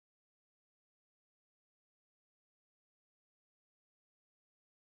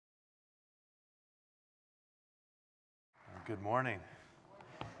Good morning.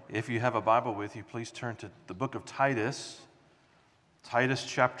 If you have a Bible with you, please turn to the book of Titus, Titus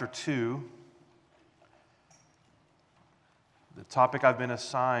chapter 2. The topic I've been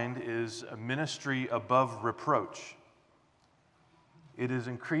assigned is a ministry above reproach. It is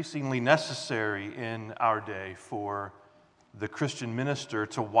increasingly necessary in our day for the Christian minister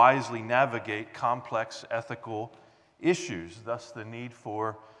to wisely navigate complex ethical issues, thus the need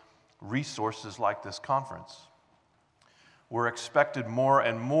for resources like this conference. We're expected more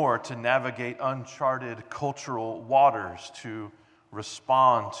and more to navigate uncharted cultural waters, to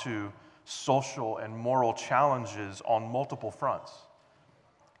respond to social and moral challenges on multiple fronts,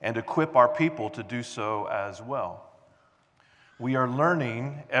 and equip our people to do so as well. We are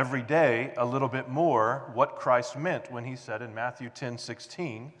learning every day a little bit more what Christ meant when he said in Matthew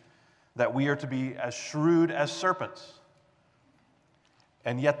 10:16 that we are to be as shrewd as serpents.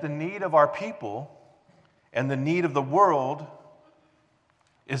 And yet the need of our people and the need of the world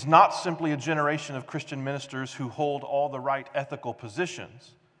is not simply a generation of Christian ministers who hold all the right ethical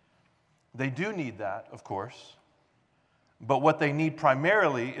positions. They do need that, of course. But what they need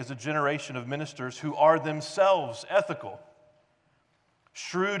primarily is a generation of ministers who are themselves ethical,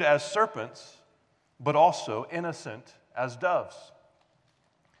 shrewd as serpents, but also innocent as doves.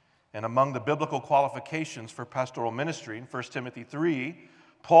 And among the biblical qualifications for pastoral ministry in 1 Timothy 3,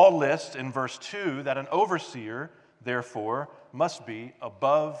 Paul lists in verse 2 that an overseer, therefore, must be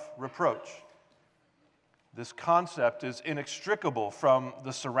above reproach. This concept is inextricable from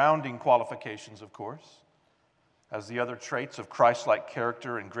the surrounding qualifications, of course, as the other traits of Christ-like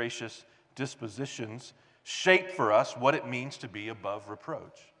character and gracious dispositions shape for us what it means to be above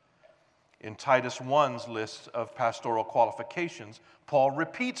reproach. In Titus 1's list of pastoral qualifications, Paul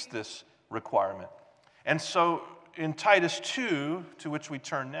repeats this requirement. And so in Titus 2, to which we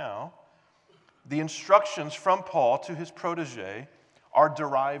turn now, the instructions from Paul to his protege are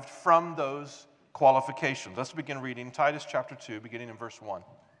derived from those qualifications. Let's begin reading Titus chapter 2, beginning in verse 1.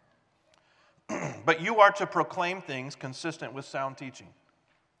 But you are to proclaim things consistent with sound teaching.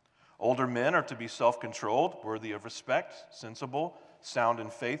 Older men are to be self-controlled, worthy of respect, sensible, sound in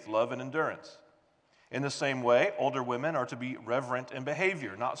faith, love, and endurance. In the same way, older women are to be reverent in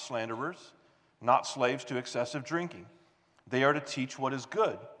behavior, not slanderers, not slaves to excessive drinking. They are to teach what is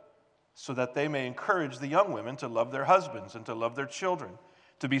good, so that they may encourage the young women to love their husbands and to love their children,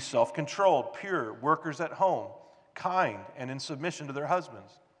 to be self-controlled, pure, workers at home, kind, and in submission to their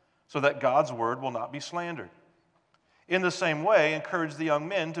husbands, so that God's word will not be slandered. In the same way, encourage the young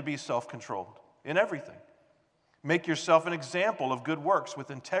men to be self-controlled in everything. Make yourself an example of good works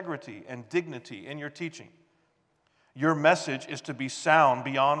with integrity and dignity in your teaching. Your message is to be sound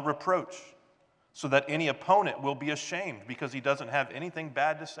beyond reproach, so that any opponent will be ashamed because he doesn't have anything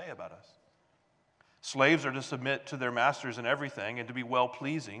bad to say about us. Slaves are to submit to their masters in everything and to be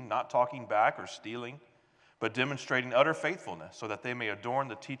well-pleasing, not talking back or stealing, but demonstrating utter faithfulness so that they may adorn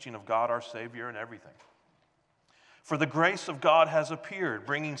the teaching of God our Savior in everything. For the grace of God has appeared,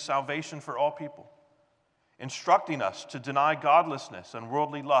 bringing salvation for all people, instructing us to deny godlessness and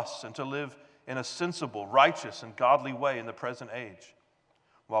worldly lusts and to live in a sensible, righteous, and godly way in the present age,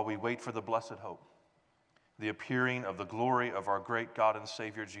 while we wait for the blessed hope, the appearing of the glory of our great God and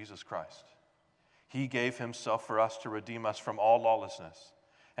Savior Jesus Christ. He gave himself for us to redeem us from all lawlessness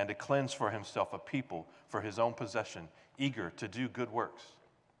and to cleanse for himself a people for his own possession, eager to do good works.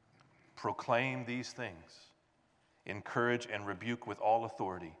 Proclaim these things, encourage and rebuke with all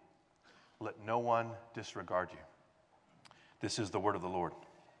authority. Let no one disregard you. This is the word of the Lord.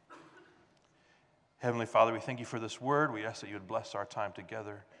 Heavenly Father, we thank you for this word. We ask that you would bless our time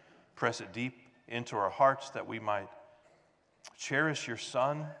together. Press it deep into our hearts that we might cherish your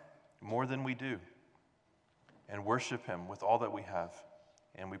Son more than we do and worship him with all that we have.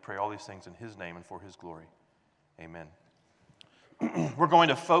 And we pray all these things in his name and for his glory. Amen. We're going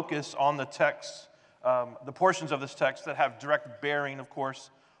to focus on the text, the portions of this text that have direct bearing, of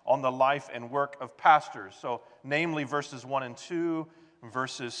course, on the life and work of pastors. So, namely verses 1 and 2,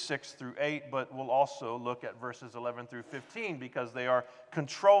 verses 6 through 8, but we'll also look at verses 11 through 15 because they are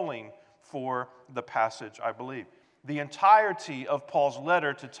controlling for the passage, I believe. The entirety of Paul's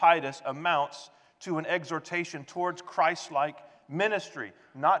letter to Titus amounts to an exhortation towards Christ-like ministry,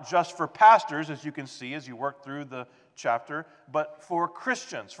 not just for pastors, as you can see as you work through the chapter, but for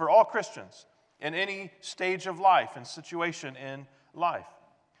Christians, for all Christians, in any stage of life and situation in life.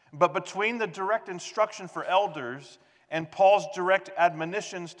 But between the direct instruction for elders and Paul's direct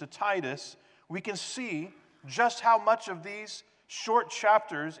admonitions to Titus, we can see just how much of these short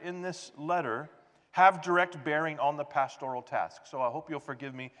chapters in this letter have direct bearing on the pastoral task. So I hope you'll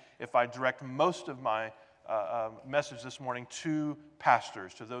forgive me if I direct most of my message this morning to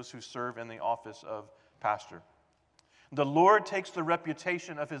pastors, to those who serve in the office of pastor. The Lord takes the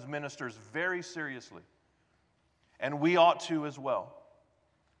reputation of his ministers very seriously, and we ought to as well.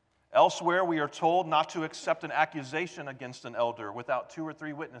 Elsewhere, we are told not to accept an accusation against an elder without 2 or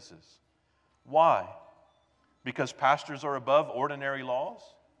 3 witnesses. Why? Because pastors are above ordinary laws?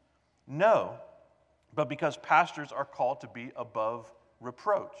 No, but because pastors are called to be above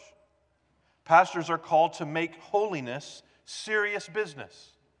reproach. Pastors are called to make holiness serious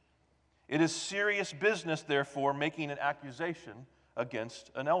business. It is serious business, therefore, making an accusation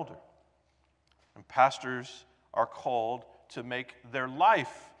against an elder. And pastors are called to make their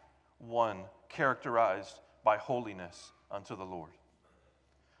life one characterized by holiness unto the Lord.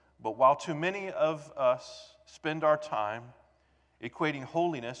 But while too many of us spend our time equating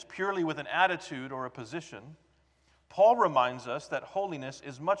holiness purely with an attitude or a position, Paul reminds us that holiness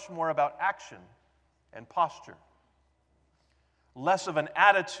is much more about action and posture. Less of an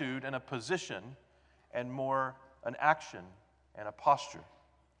attitude and a position, and more an action and a posture.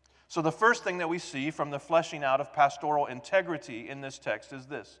 So the first thing that we see from the fleshing out of pastoral integrity in this text is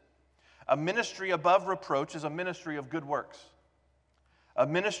this: a ministry above reproach is a ministry of good works. A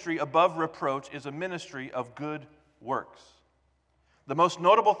ministry above reproach is a ministry of good works. The most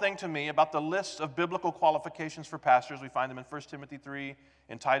notable thing to me about the lists of biblical qualifications for pastors, we find them in 1 Timothy 3,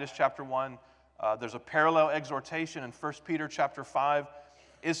 in Titus chapter 1, there's a parallel exhortation in 1 Peter chapter 5,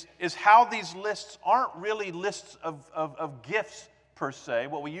 is how these lists aren't really lists of gifts per se,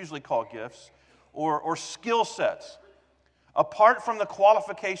 what we usually call gifts, or skill sets. Apart from the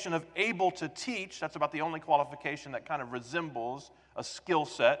qualification of able to teach, that's about the only qualification that kind of resembles a skill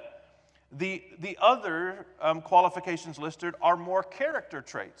set, the other qualifications listed are more character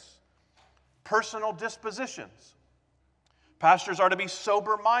traits, personal dispositions. Pastors are to be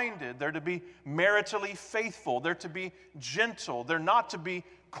sober-minded, they're to be maritally faithful, they're to be gentle, they're not to be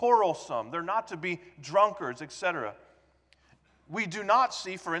quarrelsome, they're not to be drunkards, etc. We do not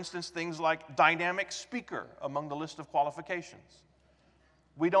see, for instance, things like dynamic speaker among the list of qualifications.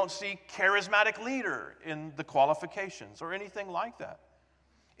 We don't see charismatic leader in the qualifications or anything like that.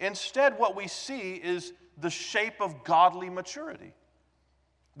 Instead, what we see is the shape of godly maturity.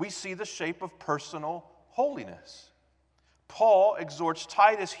 We see the shape of personal holiness. Paul exhorts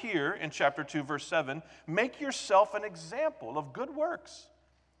Titus here in chapter 2, verse 7, make yourself an example of good works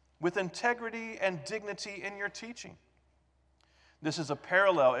with integrity and dignity in your teaching. This is a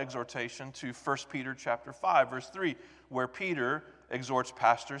parallel exhortation to 1 Peter chapter 5, verse 3, where Peter exhorts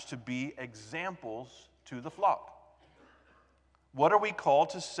pastors to be examples to the flock. What are we called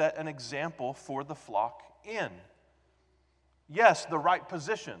to set an example for the flock in? Yes, the right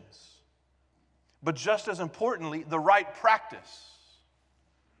positions, but just as importantly, the right practice.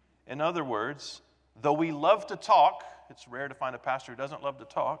 In other words, though we love to talk, it's rare to find a pastor who doesn't love to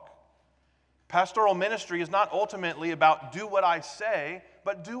talk, pastoral ministry is not ultimately about do what I say,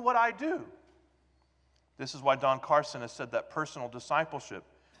 but do what I do. This is why Don Carson has said that personal discipleship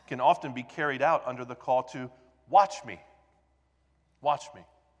can often be carried out under the call to watch me. Watch me.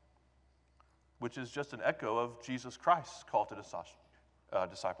 Which is just an echo of Jesus Christ's call to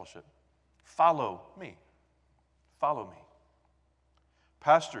discipleship. Follow me. Follow me.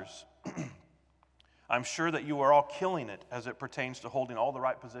 Pastors, I'm sure that you are all killing it as it pertains to holding all the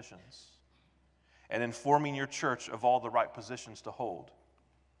right positions and informing your church of all the right positions to hold.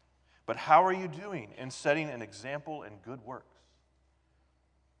 But how are you doing in setting an example in good works?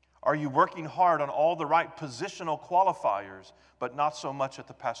 Are you working hard on all the right positional qualifiers, but not so much at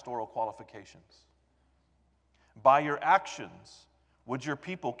the pastoral qualifications? By your actions, would your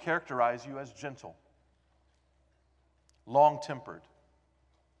people characterize you as gentle, long-tempered,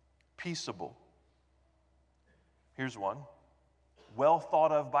 peaceable? Here's one, well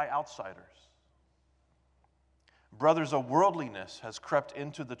thought of by outsiders. Brothers, a worldliness has crept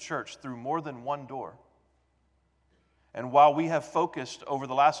into the church through more than one door. And while we have focused over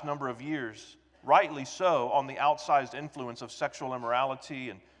the last number of years, rightly so, on the outsized influence of sexual immorality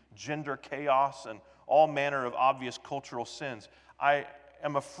and gender chaos and all manner of obvious cultural sins, I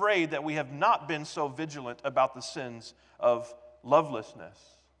am afraid that we have not been so vigilant about the sins of lovelessness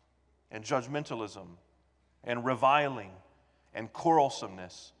and judgmentalism and reviling and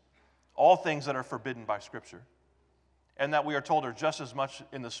quarrelsomeness, all things that are forbidden by Scripture, and that we are told are just as much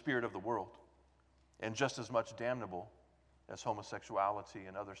in the spirit of the world and just as much damnable as homosexuality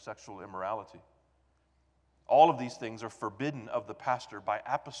and other sexual immorality. All of these things are forbidden of the pastor by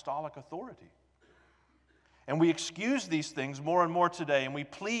apostolic authority. And we excuse these things more and more today, and we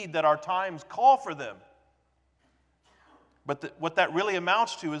plead that our times call for them. But what that really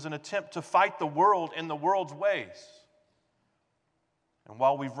amounts to is an attempt to fight the world in the world's ways. And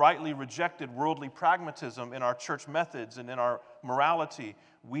while we've rightly rejected worldly pragmatism in our church methods and in our morality,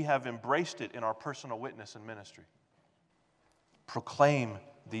 we have embraced it in our personal witness and ministry. Proclaim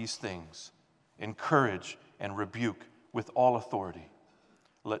these things, encourage and rebuke with all authority.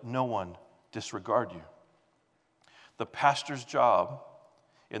 Let no one disregard you. The pastor's job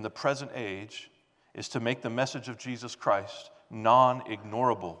in the present age is to make the message of Jesus Christ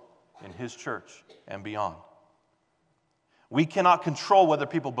non-ignorable in his church and beyond. We cannot control whether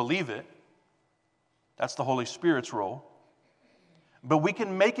people believe it. That's the Holy Spirit's role. But we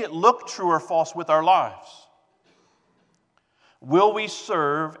can make it look true or false with our lives. Will we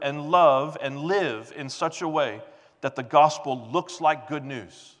serve and love and live in such a way that the gospel looks like good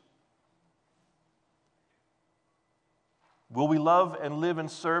news? Will we love and live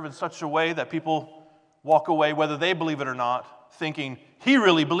and serve in such a way that people walk away, whether they believe it or not, thinking, he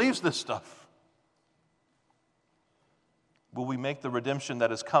really believes this stuff? Will we make the redemption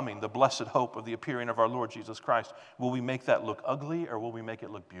that is coming, the blessed hope of the appearing of our Lord Jesus Christ, will we make that look ugly or will we make it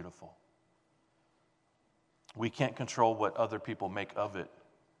look beautiful? We can't control what other people make of it,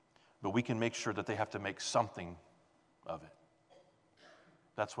 but we can make sure that they have to make something of it.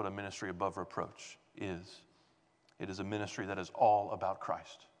 That's what a ministry above reproach is. It is a ministry that is all about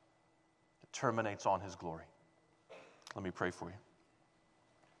Christ. It terminates on his glory. Let me pray for you.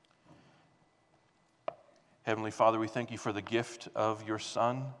 Heavenly Father, we thank you for the gift of your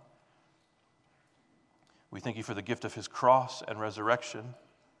Son. We thank you for the gift of his cross and resurrection.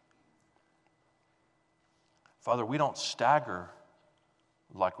 Father, we don't stagger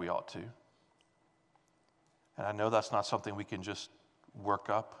like we ought to. And I know that's not something we can just work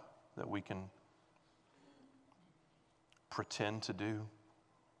up, that we can pretend to do.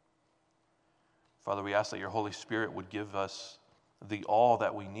 Father, we ask that your Holy Spirit would give us the all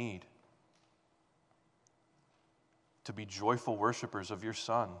that we need to be joyful worshipers of your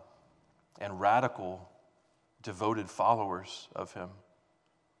Son and radical, devoted followers of him.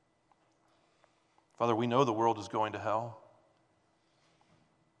 Father, we know the world is going to hell.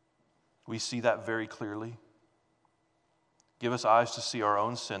 We see that very clearly. Give us eyes to see our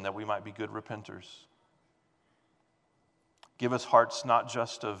own sin that we might be good repenters. Give us hearts not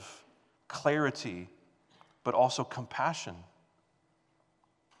just of clarity, but also compassion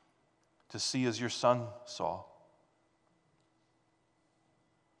to see as your Son saw.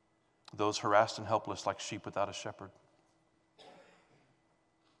 Those harassed and helpless like sheep without a shepherd.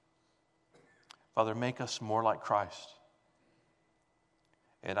 Father, make us more like Christ.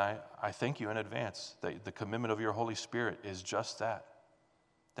 And I thank you in advance that the commitment of your Holy Spirit is just that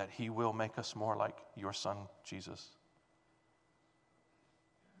he will make us more like your Son, Jesus.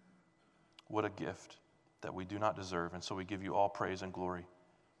 What a gift that we do not deserve, and so we give you all praise and glory.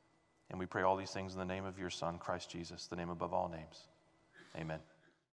 And we pray all these things in the name of your Son, Christ Jesus, the name above all names. Amen.